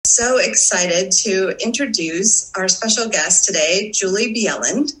so excited to introduce our special guest today, Julie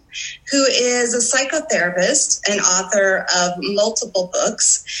Bjelland, who is a psychotherapist and author of multiple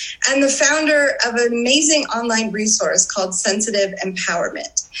books and the founder of an amazing online resource called Sensitive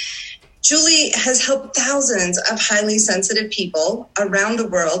Empowerment. Julie has helped thousands of highly sensitive people around the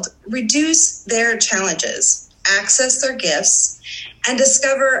world reduce their challenges, access their gifts, and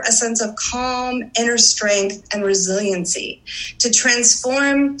discover a sense of calm, inner strength, and resiliency to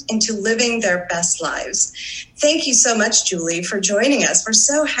transform into living their best lives. Thank you so much, Julie, for joining us. We're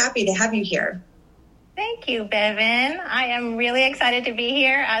so happy to have you here. Thank you, Bevan. I am really excited to be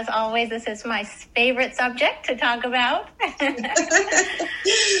here. As always, this is my favorite subject to talk about.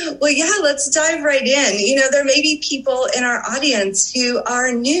 Well, yeah, let's dive right in. You know, there may be people in our audience who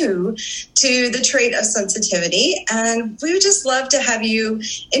are new to the trait of sensitivity, and we would just love to have you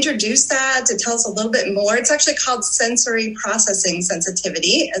introduce that, to tell us a little bit more. It's actually called sensory processing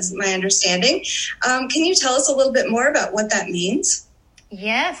sensitivity, as my understanding. Can you tell us a little bit more about what that means?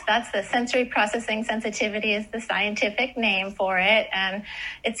 Yes, that's the sensory processing sensitivity is the scientific name for it. And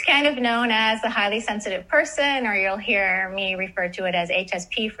it's kind of known as the highly sensitive person, or you'll hear me refer to it as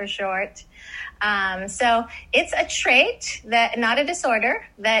HSP for short. So it's a trait that, not a disorder,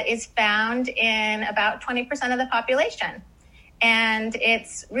 that is found in about 20% of the population. And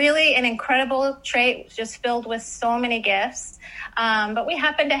it's really an incredible trait, just filled with so many gifts. But we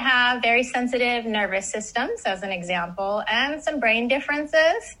happen to have very sensitive nervous systems, as an example, and some brain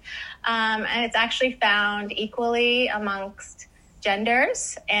differences. And it's actually found equally amongst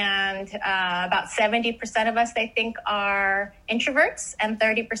genders. And about 70% of us, they think, are introverts and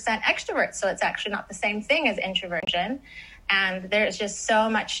 30% extroverts. So it's actually not the same thing as introversion. And there's just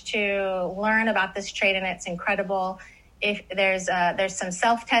so much to learn about this trait, and it's incredible. If there's some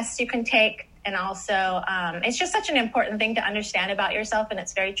self-tests you can take, and also it's just such an important thing to understand about yourself, and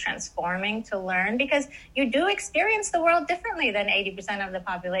it's very transforming to learn because you do experience the world differently than 80% of the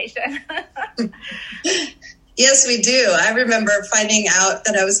population. Yes, we do. I remember finding out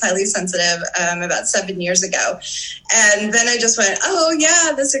that I was highly sensitive about 7 years ago. And then I just went, oh,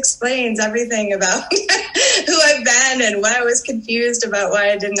 yeah, this explains everything about who I've been and why I was confused about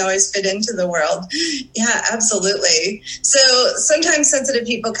why I didn't always fit into the world. Yeah, absolutely. So sometimes sensitive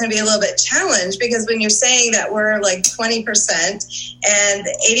people can be a little bit challenged because when you're saying that we're like 20% and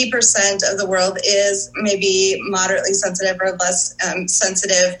 80% of the world is maybe moderately sensitive or less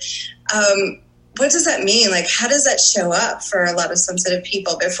sensitive, what does that mean? Like, how does that show up for a lot of sensitive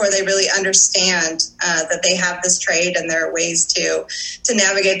people before they really understand that they have this trait and there are ways to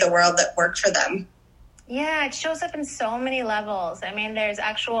navigate the world that work for them? Yeah, it shows up in so many levels. I mean, there's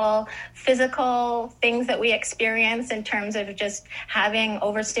actual physical things that we experience in terms of just having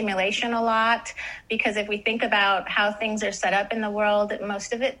overstimulation a lot. Because if we think about how things are set up in the world,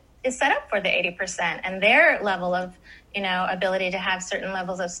 most of it is set up for the 80% and their level of ability to have certain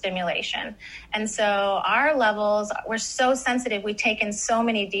levels of stimulation. And so our levels, we're so sensitive. We take in so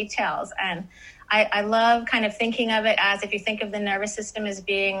many details. And I love kind of thinking of it as, if you think of the nervous system as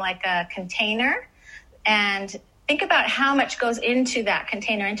being like a container, and think about how much goes into that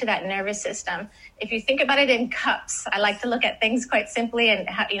container, into that nervous system. If you think about it in cups, I like to look at things quite simply and,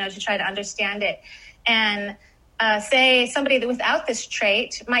 to try to understand it. And say somebody that without this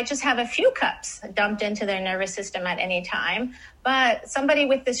trait might just have a few cups dumped into their nervous system at any time. But somebody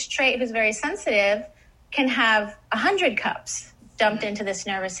with this trait who's very sensitive can have 100 cups dumped into this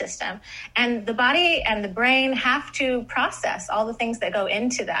nervous system. And the body and the brain have to process all the things that go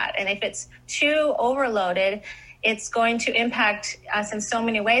into that. And if it's too overloaded, it's going to impact us in so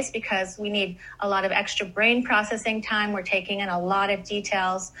many ways because we need a lot of extra brain processing time. We're taking in a lot of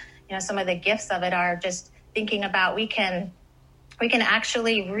details. Some of the gifts of it are just thinking about we can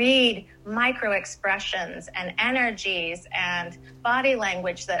actually read micro expressions and energies and body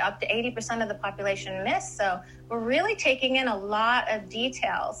language that up to 80% of the population miss. So we're really taking in a lot of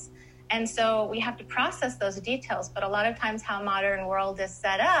details. And so we have to process those details. But a lot of times how modern world is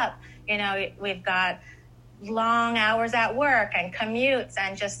set up, we've got long hours at work and commutes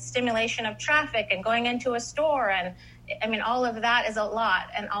and just stimulation of traffic and going into a store. And I mean, all of that is a lot.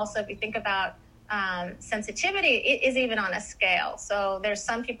 And also if you think about sensitivity, it is even on a scale. So there's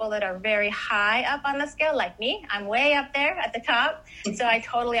some people that are very high up on the scale, like me. I'm way up there at the top. So I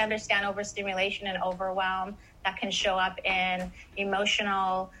totally understand overstimulation and overwhelm that can show up in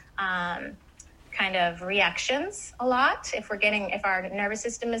emotional kind of reactions a lot. If our nervous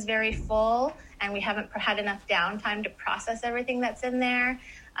system is very full and we haven't had enough downtime to process everything that's in there,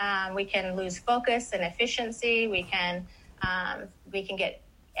 we can lose focus and efficiency. We can get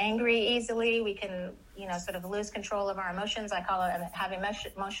angry easily. We can sort of lose control of our emotions. I call it having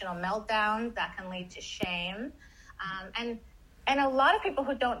emotional meltdown that can lead to shame. And a lot of people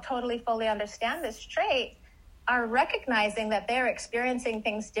who don't totally fully understand this trait are recognizing that they're experiencing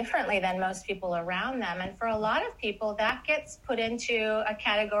things differently than most people around them. And for a lot of people, that gets put into a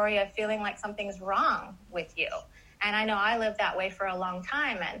category of feeling like something's wrong with you. And I know I lived that way for a long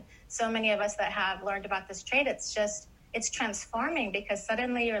time. And so many of us that have learned about this trait, it's transforming, because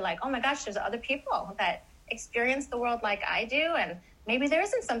suddenly you're like, oh my gosh, there's other people that experience the world like I do. And maybe there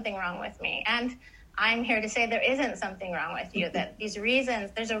isn't something wrong with me. And I'm here to say there isn't something wrong with you, that there's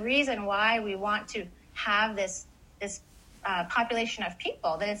a reason why we want to have this population of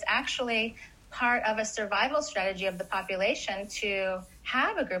people, that it's actually part of a survival strategy of the population to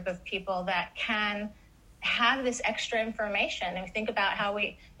have a group of people that can have this extra information. And we think about how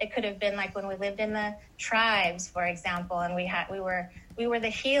it could have been like when we lived in the tribes, for example, and we were the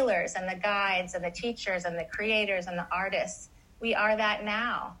healers and the guides and the teachers and the creators and the artists. We are that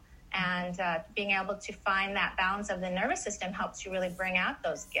now. And being able to find that balance of the nervous system helps you really bring out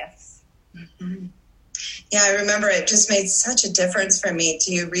those gifts. Mm-hmm. Yeah, I remember it just made such a difference for me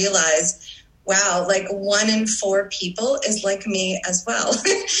to realize, wow, like 1 in 4 people is like me as well.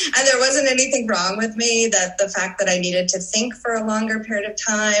 And there wasn't anything wrong with me, that the fact that I needed to think for a longer period of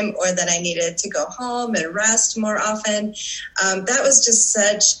time, or that I needed to go home and rest more often. That was just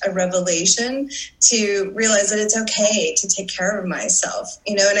such a revelation to realize that it's okay to take care of myself,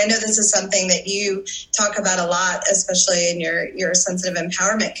 and I know this is something that you talk about a lot, especially in your sensitive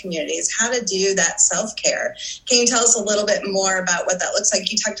empowerment communities, how to do that self-care. Can you tell us a little bit more about what that looks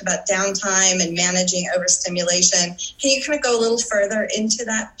like? You talked about downtime and managing overstimulation. Can you kind of go a little further into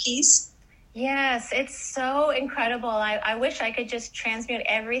that piece? Yes, it's so incredible. I wish I could just transmute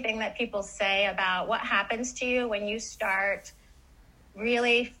everything that people say about what happens to you when you start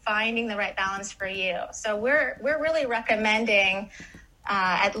really finding the right balance for you. So we're really recommending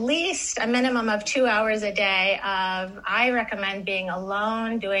at least a minimum of 2 hours a day I recommend being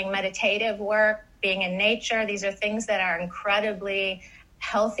alone, doing meditative work, being in nature. These are things that are incredibly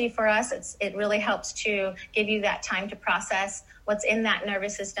healthy for us. It really helps to give you that time to process what's in that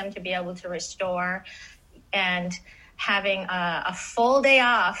nervous system, to be able to restore. And having a full day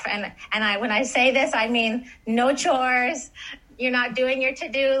off, and when I say this, I mean no chores. You're not doing your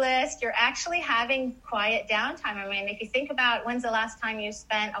to-do list. You're actually having quiet downtime. I mean, if you think about when's the last time you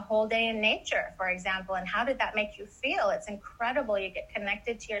spent a whole day in nature, for example, and how did that make you feel? It's incredible. You get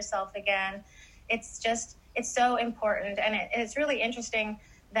connected to yourself again. It's so important. And it's really interesting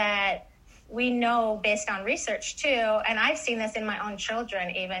that we know, based on research too, and I've seen this in my own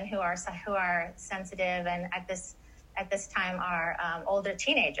children, even who are sensitive and at this time are older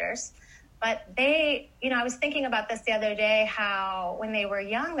teenagers. But I was thinking about this the other day, how when they were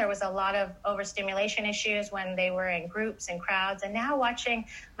young, there was a lot of overstimulation issues when they were in groups and crowds. And now watching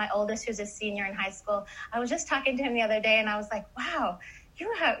my oldest, who's a senior in high school, I was just talking to him the other day, and I was like, wow,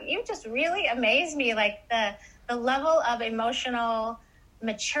 you just really amaze me. Like the level of emotional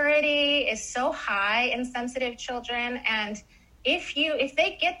maturity is so high in sensitive children. And if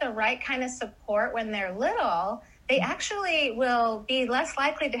they get the right kind of support when they're little, they actually will be less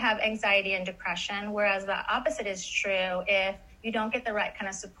likely to have anxiety and depression, whereas the opposite is true. If you don't get the right kind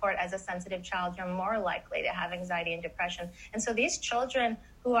of support as a sensitive child, you're more likely to have anxiety and depression. And so these children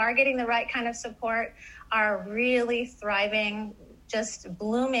who are getting the right kind of support are really thriving, just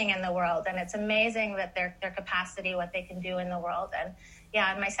blooming in the world. And it's amazing that their capacity, what they can do in the world. And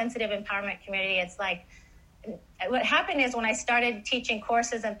yeah, in my sensitive empowerment community, it's like, what happened is when I started teaching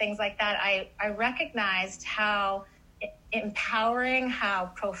courses and things like that, I recognized how empowering,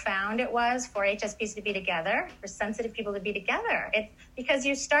 how profound it was for HSPs to be together, for sensitive people to be together. Because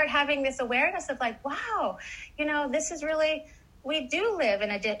you start having this awareness of like, wow, this is really, we do live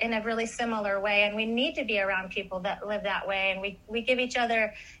in a really similar way, and we need to be around people that live that way. And we give each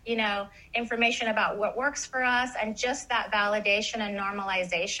other, information about what works for us. And just that validation and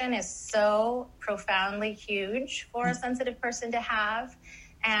normalization is so profoundly huge for a sensitive person to have.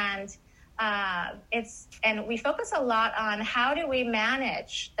 And we focus a lot on how do we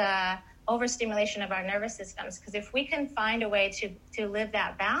manage the overstimulation of our nervous systems, because if we can find a way to live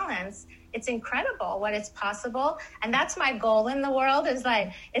that balance, it's incredible what is possible. And that's my goal in the world, is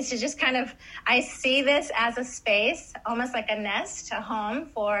to just kind of, I see this as a space, almost like a nest, a home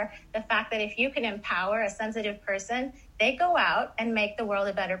for the fact that if you can empower a sensitive person, they go out and make the world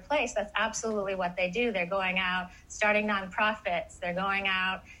a better place. That's absolutely what they do. They're going out, starting nonprofits. They're going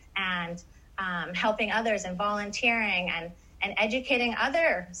out and helping others and volunteering and educating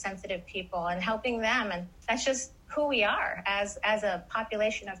other sensitive people and helping them. And that's just who we are as a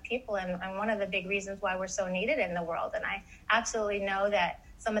population of people, and one of the big reasons why we're so needed in the world. And I absolutely know that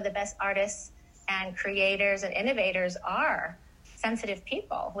some of the best artists and creators and innovators are sensitive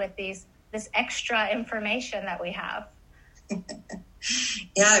people with this extra information that we have.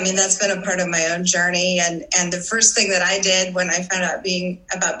 Yeah, I mean, that's been a part of my own journey. And the first thing that I did when I found out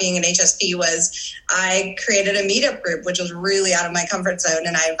about being an HSP was I created a meetup group, which was really out of my comfort zone.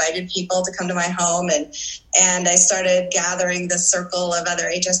 And I invited people to come to my home, and I started gathering the circle of other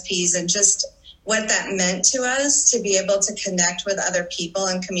HSPs, and just what that meant to us to be able to connect with other people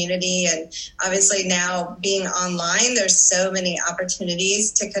and community. And obviously now being online, there's so many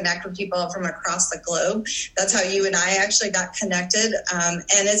opportunities to connect with people from across the globe. That's how you and I actually got connected. And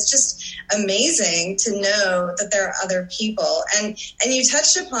it's just amazing to know that there are other people. And you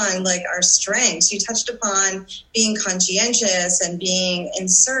touched upon like our strengths. You touched upon being conscientious and being in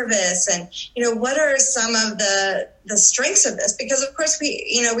service. And, what are some of the strengths of this? Because of course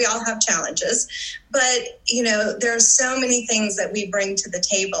we all have challenges, but there are so many things that we bring to the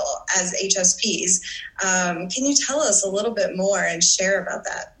table as HSPs. Can you tell us a little bit more and share about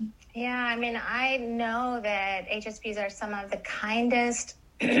that? Yeah, I mean, I know that HSPs are some of the kindest,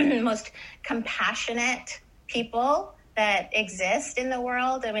 most compassionate people that exist in the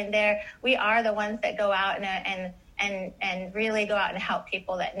world. I mean, we are the ones that go out and really go out and help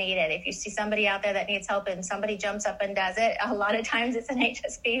people that need it. If you see somebody out there that needs help and somebody jumps up and does it, a lot of times it's an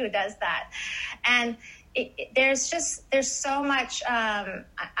HSP who does that. And there's so much.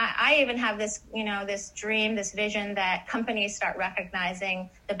 I even have this, this dream, this vision that companies start recognizing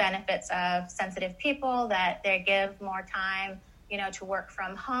the benefits of sensitive people, that they give more time, to work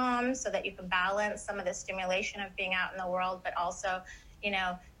from home so that you can balance some of the stimulation of being out in the world, but also,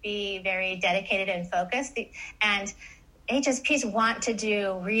 be very dedicated and focused. And HSPs want to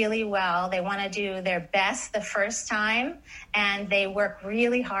do really well. They want to do their best the first time, and they work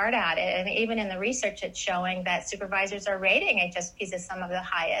really hard at it. And even in the research, it's showing that supervisors are rating HSPs as some of the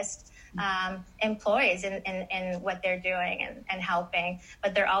highest employees in what they're doing and helping.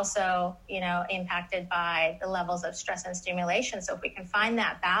 But they're also, impacted by the levels of stress and stimulation. So if we can find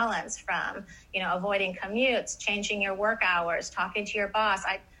that balance from, avoiding commutes, changing your work hours, talking to your boss.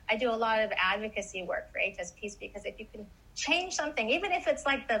 I do a lot of advocacy work for HSPs, because if you can change something, even if it's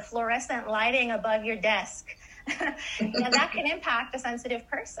like the fluorescent lighting above your desk, that can impact a sensitive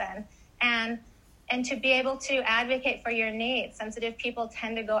person. And to be able to advocate for your needs. Sensitive people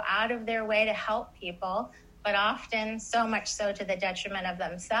tend to go out of their way to help people, but often so much so to the detriment of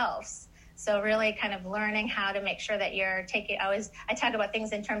themselves. So really kind of learning how to make sure that you're I talk about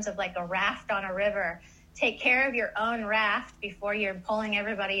things in terms of like a raft on a river. Take care of your own raft before you're pulling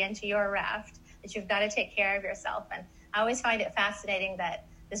everybody into your raft, that you've got to take care of yourself. And I always find it fascinating that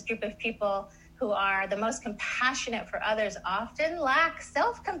this group of people who are the most compassionate for others often lack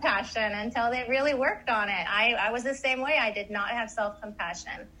self-compassion until they really worked on it. I was the same way. I did not have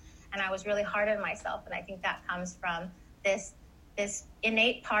self-compassion, and I was really hard on myself. And I think that comes from this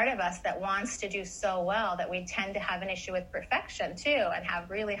innate part of us that wants to do so well, that we tend to have an issue with perfection too, and have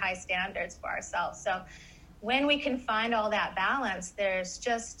really high standards for ourselves. So when we can find all that balance, there's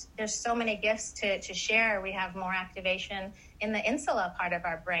so many gifts to share. We have more activation in the insula part of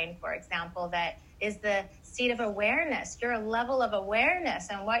our brain, for example, that is the seat of awareness. Your level of awareness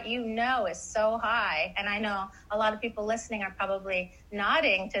and what you know is so high. And I know a lot of people listening are probably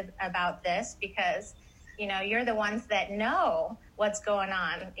nodding about this, because you're the ones that know what's going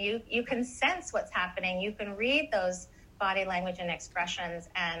on. You can sense what's happening. You can read those body language and expressions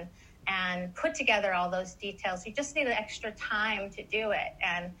and put together all those details. You just need an extra time to do it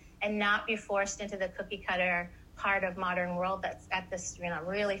and not be forced into the cookie cutter part of modern world that's at this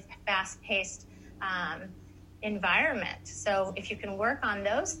really fast-paced environment. So if you can work on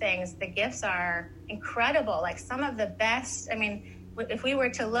those things, the gifts are incredible. Like some of the best, if we were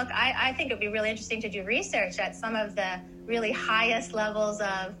to look, I think it would be really interesting to do research at some of the really highest levels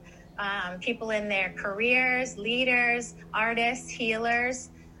of people in their careers, leaders, artists, healers.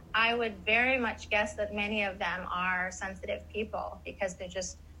 I would very much guess that many of them are sensitive people, because they're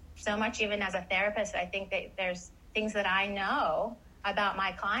just so much. Even as a therapist, I think that there's things that I know about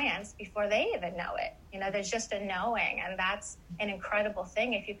my clients before they even know it. There's just a knowing, and that's an incredible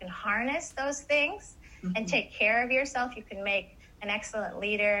thing. If you can harness those things and take care of yourself, you can make an excellent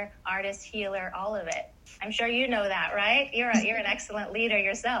leader, artist, healer, all of it. I'm sure you know that, right? You're an excellent leader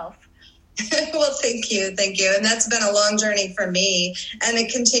yourself. Well, thank you. And that's been a long journey for me, and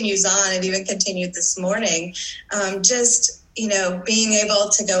it continues on. It even continued this morning. Just being able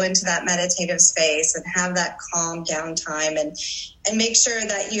to go into that meditative space and have that calm downtime and make sure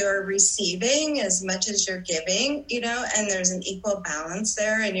that you're receiving as much as you're giving, and there's an equal balance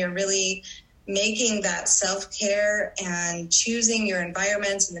there, and you're really making that self-care and choosing your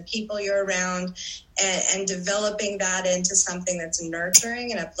environments and the people you're around and developing that into something that's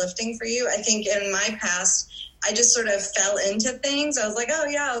nurturing and uplifting for you. I think in my past, I just sort of fell into things. I was like, oh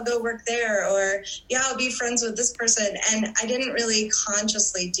yeah, I'll go work there, or yeah, I'll be friends with this person. And I didn't really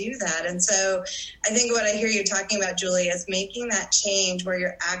consciously do that. And so I think what I hear you talking about, Julie, is making that change where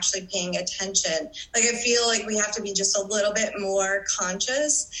you're actually paying attention. Like, I feel like we have to be just a little bit more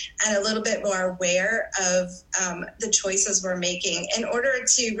conscious and a little bit more aware of the choices we're making in order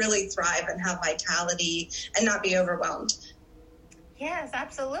to really thrive and have vitality and not be overwhelmed. Yes,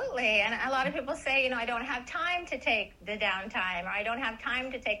 absolutely. And a lot of people say, I don't have time to take the downtime, or I don't have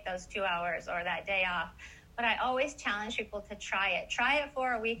time to take those 2 hours or that day off. But I always challenge people to try it. Try it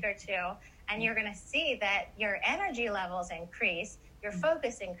for a week or two, and you're going to see that your energy levels increase, your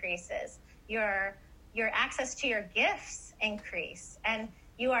focus increases, your access to your gifts increase. And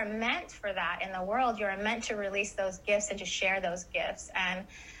you are meant for that in the world. You are meant to release those gifts and to share those gifts. And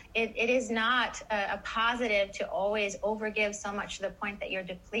it is not a positive to always overgive so much to the point that you're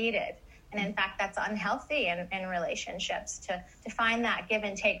depleted. And in fact, that's unhealthy in relationships. To find that give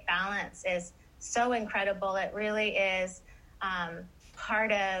and take balance is so incredible. It really is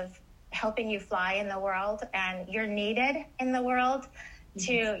part of helping you fly in the world, and you're needed in the world.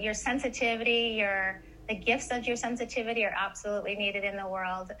 To your sensitivity, the gifts of your sensitivity are absolutely needed in the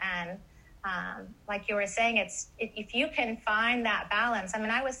world. And like you were saying, if you can find that balance. I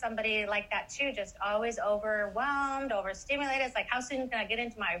mean, I was somebody like that too, just always overwhelmed, overstimulated. It's like, how soon can I get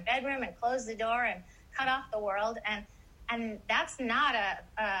into my bedroom and close the door and cut off the world? And that's not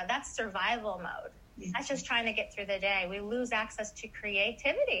that's survival mode. That's just trying to get through the day. We lose access to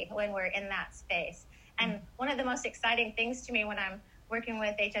creativity when we're in that space. And one of the most exciting things to me when I'm working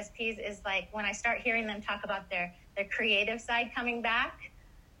with HSPs is like when I start hearing them talk about their creative side coming back.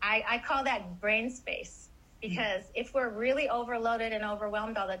 I call that brain space, because if we're really overloaded and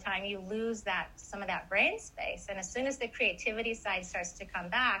overwhelmed all the time, you lose some of that brain space. And as soon as the creativity side starts to come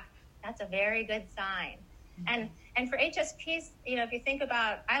back, that's a very good sign. And for HSPs, if you think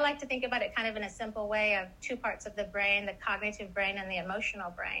about, I like to think about it kind of in a simple way of two parts of the brain, the cognitive brain and the emotional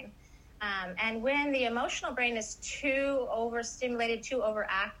brain. And when the emotional brain is too overstimulated, too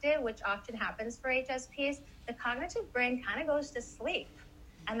overactive, which often happens for HSPs, the cognitive brain kind of goes to sleep.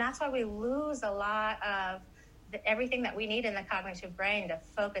 And that's why we lose a lot of everything that we need in the cognitive brain to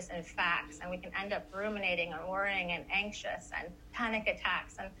focus in facts. And we can end up ruminating and worrying and anxious and panic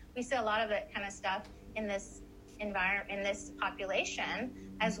attacks. And we see a lot of that kind of stuff in this environment, in this population,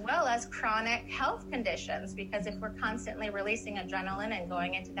 as well as chronic health conditions. Because if we're constantly releasing adrenaline and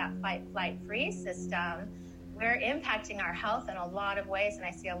going into that fight, flight, freeze system, we're impacting our health in a lot of ways. And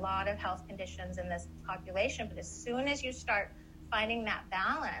I see a lot of health conditions in this population. But as soon as you start finding that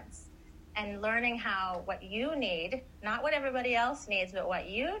balance and learning what you need, not what everybody else needs, but what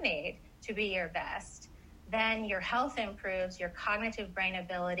you need to be your best, then your health improves, your cognitive brain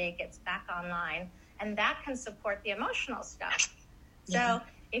ability gets back online, and that can support the emotional stuff. Yeah. So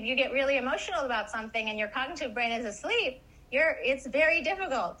if you get really emotional about something and your cognitive brain is asleep, it's very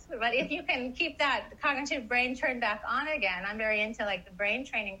difficult. But if you can keep that cognitive brain turned back on again, I'm very into like the brain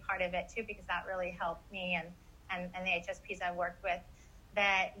training part of it too, because that really helped me and the HSPs I've worked with,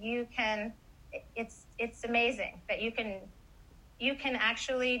 that you can, it's amazing that you can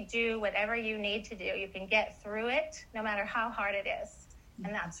actually do whatever you need to do. You can get through it no matter how hard it is.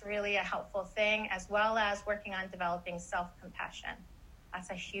 And that's really a helpful thing, as well as working on developing self-compassion. That's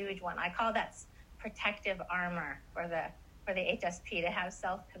a huge one. I call that protective armor for the HSP, to have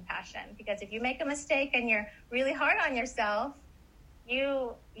self-compassion. Because if you make a mistake and you're really hard on yourself,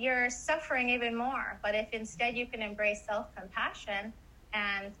 you're suffering even more. But if instead you can embrace self-compassion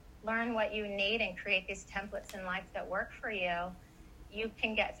and learn what you need and create these templates in life that work for you, you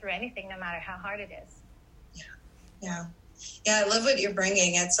can get through anything no matter how hard it is. Yeah, I love what you're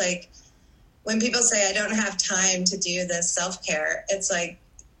bringing. It's like when people say, I don't have time to do this self-care, it's like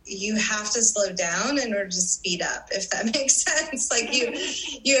you have to slow down in order to speed up, if that makes sense. Like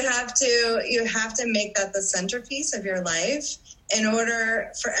you have to make that the centerpiece of your life in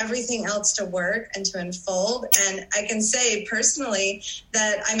order for everything else to work and to unfold. And I can say personally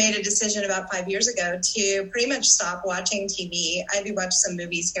that I made a decision about 5 years ago to pretty much stop watching TV. I do watch some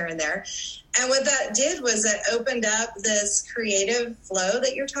movies here and there. And what that did was it opened up this creative flow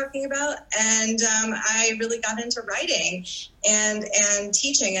that you're talking about. And I really got into writing. and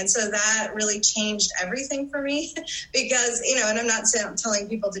teaching. And so that really changed everything for me because, and I'm not telling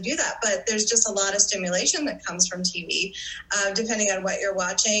people to do that, but there's just a lot of stimulation that comes from TV, depending on what you're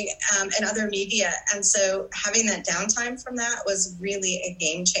watching, and other media. And so having that downtime from that was really a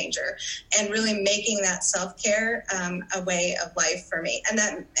game changer, and really making that self-care a way of life for me. And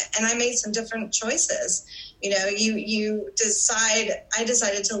I made some different choices. I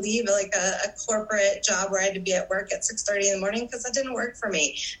decided to leave like a corporate job where I had to be at work at 6:30 in the morning because that didn't work for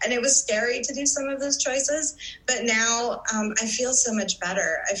me. And it was scary to do some of those choices. But now I feel so much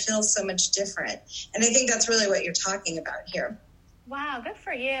better. I feel so much different. And I think that's really what you're talking about here. Wow, good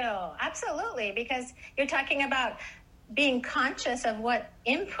for you. Absolutely. Because you're talking about being conscious of what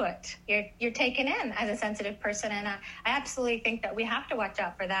input you're taking in as a sensitive person. And I absolutely think that we have to watch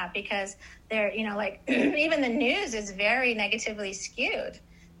out for that, because they're, even the news is very negatively skewed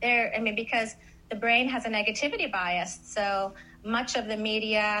because the brain has a negativity bias. So much of the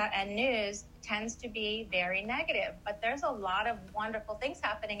media and news tends to be very negative, but there's a lot of wonderful things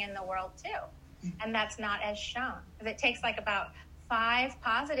happening in the world too. And that's not as shown, because it takes like about 5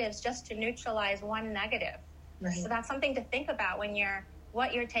 positives just to neutralize 1 negative. Right. So that's something to think about when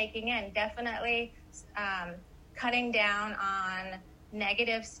what you're taking in. Definitely cutting down on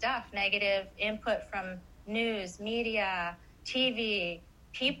negative stuff, negative input from news, media, TV,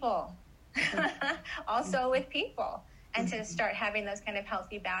 people, also with people, and to start having those kind of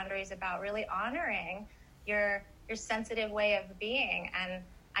healthy boundaries about really honoring your sensitive way of being. And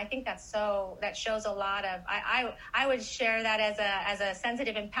I think that shows a lot of, I would share that as a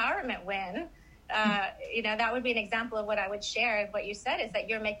sensitive empowerment win. That would be an example of what I would share. What you said is that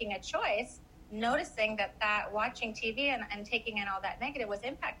you're making a choice, noticing that watching TV and taking in all that negative was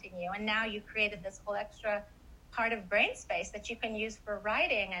impacting you. And now you created this whole extra part of brain space that you can use for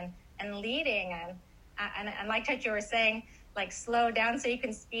writing and leading. And like what you were saying, like slow down so you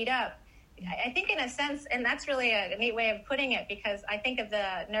can speed up. I think in a sense, and that's really a neat way of putting it, because I think of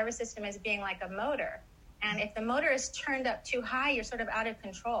the nervous system as being like a motor. And if the motor is turned up too high, you're sort of out of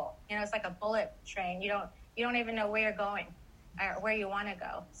control. It's like a bullet train. You don't even know where you're going or where you want to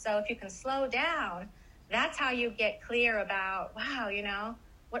go. So if you can slow down, that's how you get clear about, wow,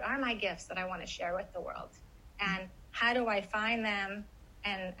 what are my gifts that I want to share with the world? And how do I find them?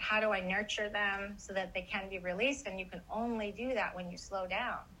 And how do I nurture them so that they can be released? And you can only do that when you slow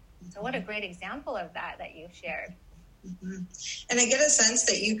down. So what a great example of that you've shared. Mm-hmm. And I get a sense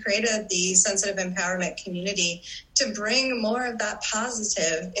that you created the sensitive empowerment community to bring more of that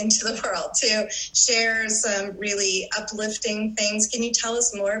positive into the world, to share some really uplifting things. Can you tell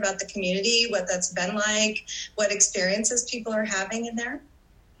us more about the community, what that's been like, what experiences people are having in there?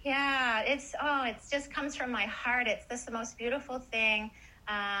 Yeah, it just comes from my heart. It's the most beautiful thing.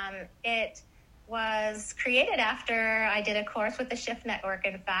 It was created after I did a course with the Shift Network,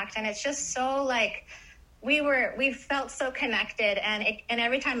 in fact, and it's just so like, we felt so connected, and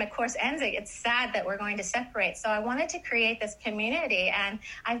every time a course ends, it's sad that we're going to separate. So I wanted to create this community, and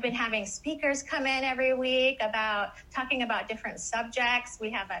I've been having speakers come in every week talking about different subjects.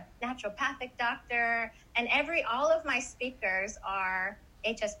 We have a naturopathic doctor, and all of my speakers are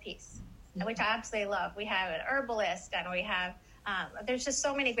HSPs, which I absolutely love. We have an herbalist, and we have, there's just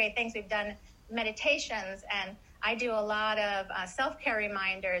so many great things. We've done meditations, and I do a lot of self-care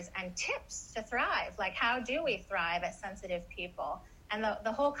reminders and tips to thrive. Like, how do we thrive as sensitive people? And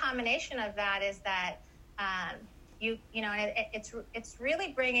the whole combination of that is that it's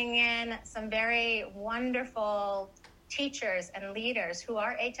really bringing in some very wonderful teachers and leaders who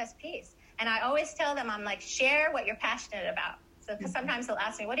are HSPs. And I always tell them, I'm like, share what you're passionate about. So because sometimes they'll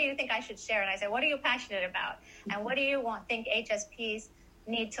ask me, what do you think I should share? And I say, what are you passionate about? And what do you think HSPs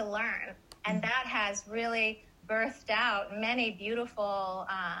need to learn? And that has really birthed out many beautiful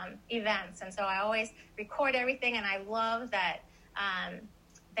events. And so I always record everything, and I love that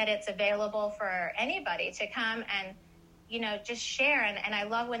it's available for anybody to come and just share. And I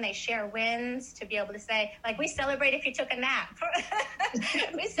love when they share wins, to be able to say, like, we celebrate if you took a nap.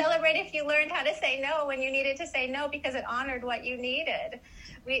 We celebrate if you learned how to say no when you needed to say no, because it honored what you needed.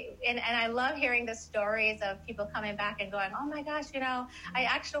 And I love hearing the stories of people coming back and going, oh my gosh, I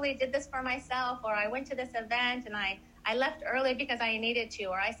actually did this for myself, or I went to this event and I left early because I needed to,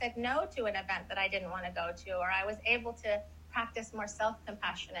 or I said no to an event that I didn't want to go to, or I was able to practice more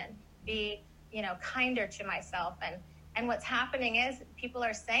self-compassion and be, kinder to myself. And what's happening is people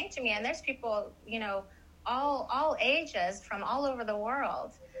are saying to me, and there's people, all ages from all over the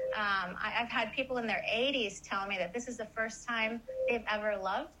world. I've had people in their 80s tell me that this is the first time they've ever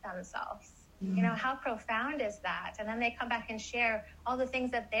loved themselves. Mm-hmm. How profound is that? And then they come back and share all the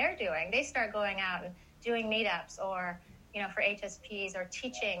things that they're doing. They start going out and doing meetups or for HSPs or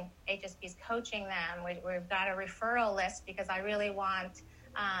teaching HSPs, coaching them. We've got a referral list because I really want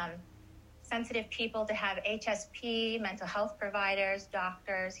sensitive people to have HSP, mental health providers,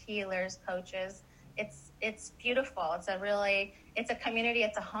 doctors, healers, coaches. It's beautiful. It's a community,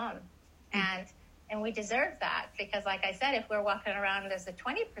 it's a home. And we deserve that because, like I said, if we're walking around as a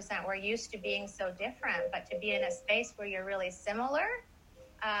 20%, we're used to being so different. But to be in a space where you're really similar,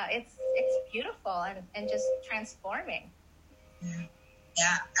 it's beautiful and just transforming.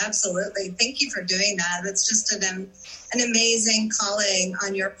 Yeah, absolutely. Thank you for doing that. It's just an amazing calling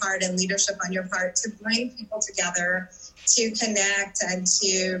on your part and leadership on your part to bring people together, to connect, and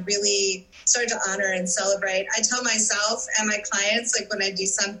to really start to honor and celebrate. I tell myself and my clients, like when I do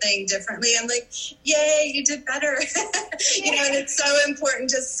something differently, I'm like, yay, you did better. And it's so important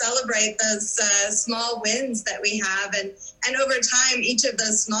to celebrate those small wins that we have. And over time, each of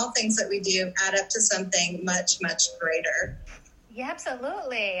those small things that we do add up to something much, much greater. Yeah,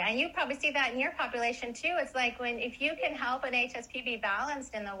 absolutely. And you probably see that in your population too. It's like if you can help an HSP be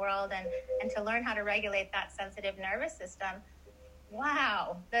balanced in the world and to learn how to regulate that sensitive nervous system,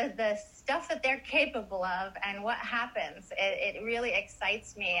 wow, the stuff that they're capable of and what happens, it really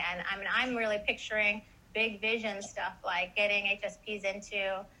excites me. And I'm really picturing big vision stuff like getting HSPs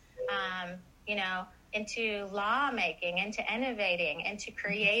into lawmaking, into innovating, into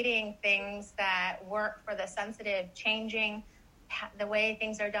creating things that work for the sensitive, changing the way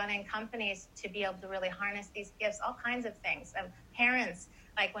things are done in companies to be able to really harness these gifts, all kinds of things. Parents,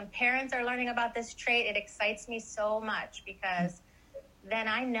 like when parents are learning about this trait, it excites me so much because then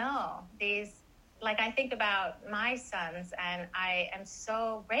I know I think about my sons and I am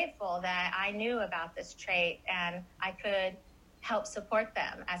so grateful that I knew about this trait and I could help support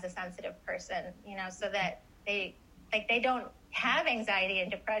them as a sensitive person, so that they don't have anxiety and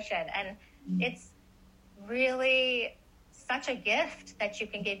depression. And it's really such a gift that you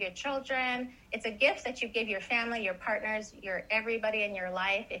can give your children. It's a gift that you give your family, your partners, everybody in your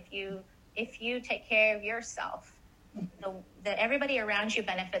life. If you take care of yourself, everybody around you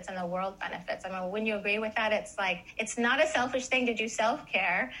benefits and the world benefits. Wouldn't you agree with that? It's like, it's not a selfish thing to do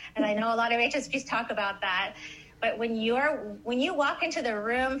self-care. And I know a lot of HSPs talk about that. But when you walk into the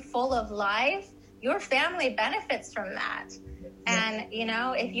room full of life, your family benefits from that. And,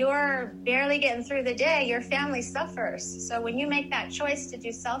 if you're barely getting through the day, your family suffers. So when you make that choice to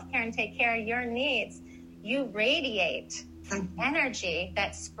do self-care and take care of your needs, you radiate energy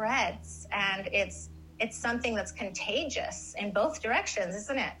that spreads. And it's something that's contagious in both directions,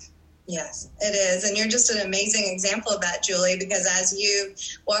 isn't it? Yes, it is. And you're just an amazing example of that, Julie, because as you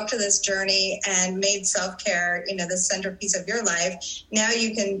walked this journey and made self-care, the centerpiece of your life, now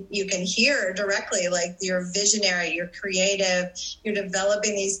you can hear directly, like you're visionary, you're creative, you're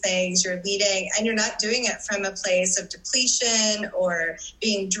developing these things, you're leading, and you're not doing it from a place of depletion or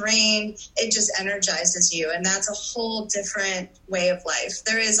being drained. It just energizes you. And that's a whole different way of life.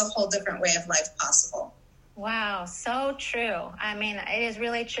 There is a whole different way of life possible. Wow, so true. It is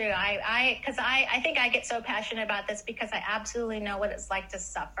really true. I think I get so passionate about this because I absolutely know what it's like to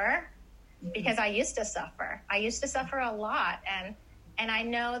suffer, because I used to suffer. I used to suffer a lot, and I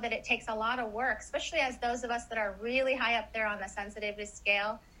know that it takes a lot of work, especially as those of us that are really high up there on the sensitivity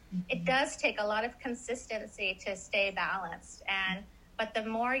scale. It does take a lot of consistency to stay balanced, but the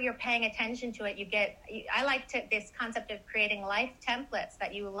more you're paying attention to it, I like this concept of creating life templates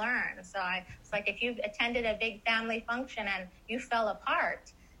that you learn. So it's like if you attended a big family function and you fell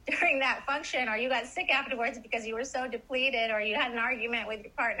apart during that function, or you got sick afterwards because you were so depleted, or you had an argument with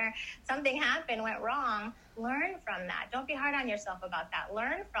your partner, something happened, went wrong, learn from that. Don't be hard on yourself about that.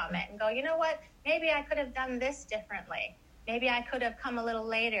 Learn from it and go, you know what? Maybe I could have done this differently. Maybe I could have come a little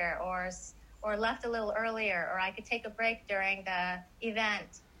later or left a little earlier, or I could take a break during the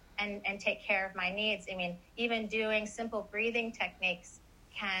event and take care of my needs. Even doing simple breathing techniques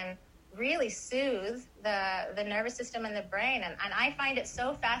can really soothe the nervous system and the brain. And I find it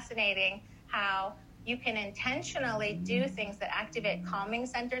so fascinating how you can intentionally do things that activate calming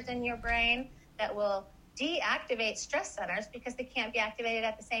centers in your brain that will deactivate stress centers because they can't be activated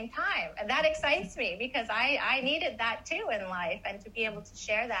at the same time. And that excites me because I needed that too in life, and to be able to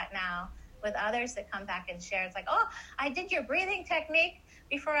share that now with others that come back and share. It's like, oh, I did your breathing technique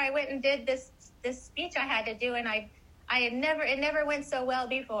before I went and did this speech I had to do, and it never went so well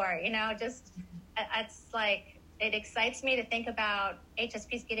before. It's like, it excites me to think about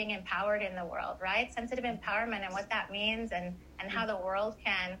HSPs getting empowered in the world, right? Sensitive empowerment and what that means, and how the world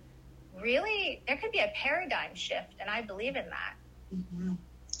can really, there could be a paradigm shift, and I believe in that. Mm-hmm.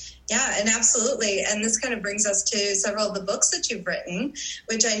 Yeah, and absolutely. And this kind of brings us to several of the books that you've written,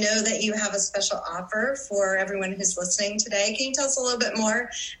 which I know that you have a special offer for everyone who's listening today. Can you tell us a little bit more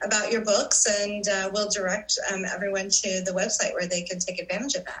about your books? And we'll direct everyone to the website where they can take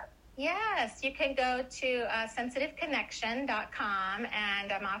advantage of that. Yes, you can go to sensitiveconnection.com,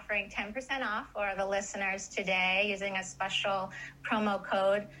 and I'm offering 10% off for the listeners today using a special promo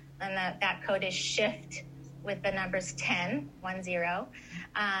code, and that code is SHIFT with the numbers 10.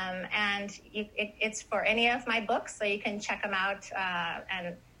 And it's for any of my books, so you can check them out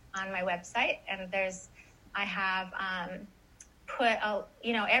and on my website. And I have put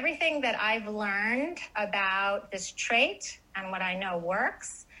everything that I've learned about this trait and what I know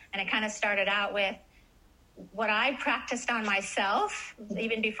works. And it kind of started out with what I practiced on myself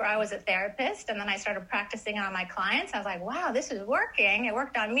even before I was a therapist. And then I started practicing on my clients. I was like, wow, this is working. It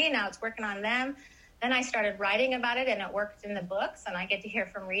worked on me. Now it's working on them. Then I started writing about it, and it worked in the books, and I get to hear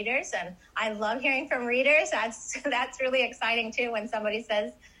from readers. And I love hearing from readers. That's really exciting, too, when somebody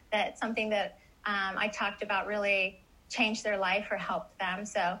says that something that I talked about really changed their life or helped them.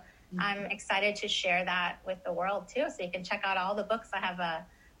 So I'm excited to share that with the world, too. So you can check out all the books. I have a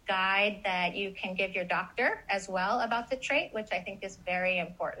guide that you can give your doctor as well about the trait, which I think is very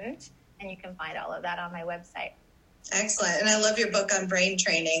important. And you can find all of that on my website. Excellent. And I love your book on brain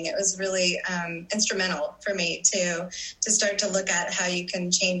training. It was really instrumental for me to start to look at how you can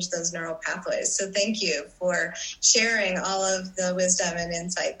change those neural pathways. So thank you for sharing all of the wisdom and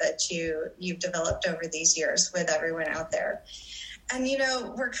insight that you've developed over these years with everyone out there. And,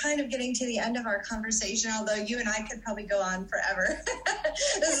 we're kind of getting to the end of our conversation, although you and I could probably go on forever.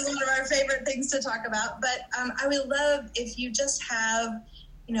 This is one of our favorite things to talk about. But I would love if you just have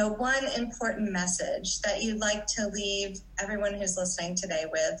one important message that you'd like to leave everyone who's listening today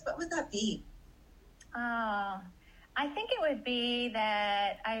with. What would that be? I think it would be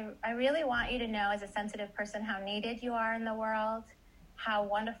that I really want you to know, as a sensitive person, how needed you are in the world, how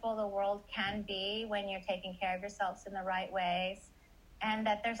wonderful the world can be when you're taking care of yourselves in the right ways, and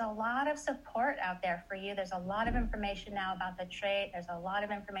that there's a lot of support out there for you. There's a lot of information now about the trait. There's a lot of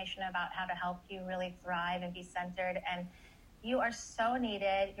information about how to help you really thrive and be centered. And you are so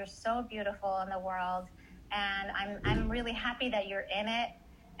needed. You're so beautiful in the world. And I'm really happy that you're in it.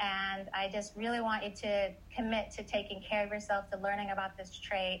 And I just really want you to commit to taking care of yourself, to learning about this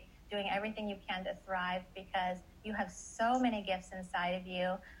trait, doing everything you can to thrive, because you have so many gifts inside of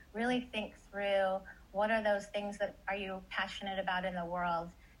you. Really think through what are those things that are you passionate about in the world.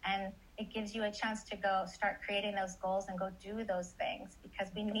 And it gives you a chance to go start creating those goals and go do those things,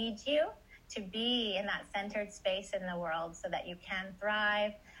 because we need you to be in that centered space in the world so that you can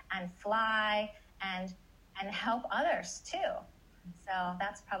thrive and fly and help others too. So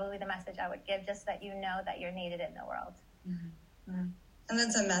that's probably the message I would give, just that you know that you're needed in the world. Mm-hmm. And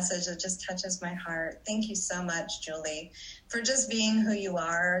that's a message that just touches my heart. Thank you so much, Julie, for just being who you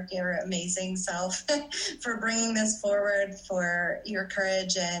are, your amazing self, for bringing this forward, for your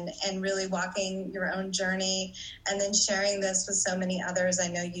courage and really walking your own journey, and then sharing this with so many others. I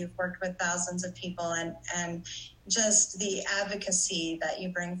know you've worked with thousands of people, and just the advocacy that you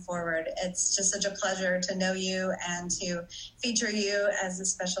bring forward. It's just such a pleasure to know you and to feature you as a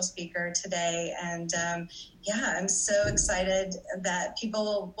special speaker today. And I'm so excited that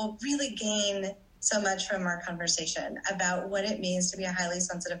people will really gain so much from our conversation about what it means to be a highly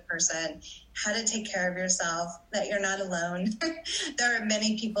sensitive person, how to take care of yourself, that you're not alone. There are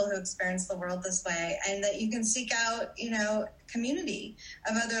many people who experience the world this way, and that you can seek out, community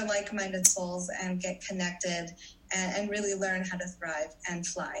of other like-minded souls and get connected and really learn how to thrive and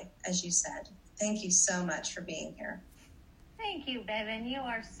fly, as you said. Thank you so much for being here. Thank you, Bevan. You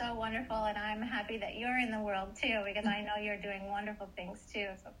are so wonderful, and I'm happy that you're in the world too, because I know you're doing wonderful things too.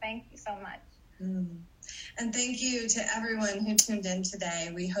 So thank you so much. And thank you to everyone who tuned in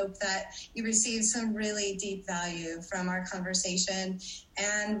today. We hope that you received some really deep value from our conversation,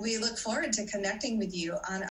 and we look forward to connecting with you on